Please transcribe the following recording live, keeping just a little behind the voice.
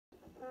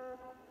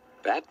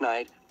That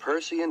night,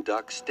 Percy and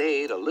Duck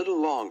stayed a little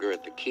longer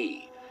at the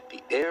quay.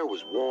 The air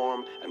was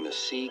warm and the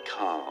sea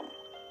calm.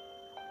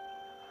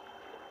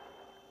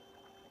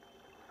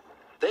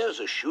 "There's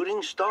a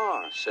shooting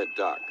star," said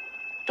Duck.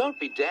 "Don't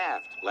be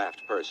daft,"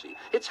 laughed Percy.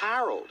 "It's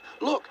Harold.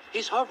 Look,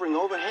 he's hovering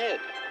overhead."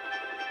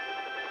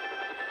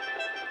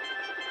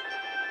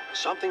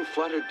 Something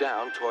fluttered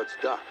down towards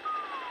Duck.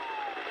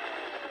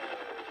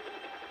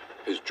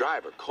 His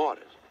driver caught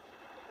it.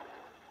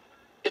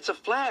 "It's a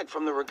flag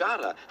from the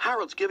regatta.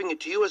 Harold's giving it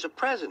to you as a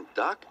present,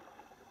 Duck."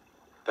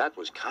 "That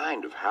was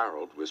kind of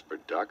Harold,"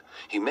 whispered Duck.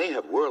 "He may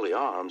have whirly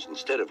arms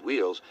instead of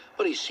wheels,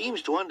 but he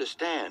seems to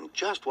understand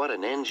just what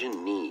an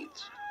engine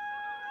needs."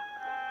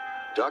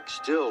 Duck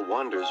still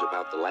wonders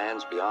about the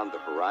lands beyond the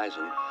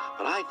horizon,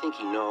 but I think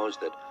he knows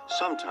that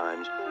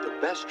sometimes the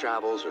best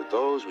travels are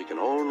those we can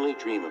only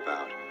dream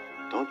about.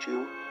 Don't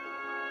you?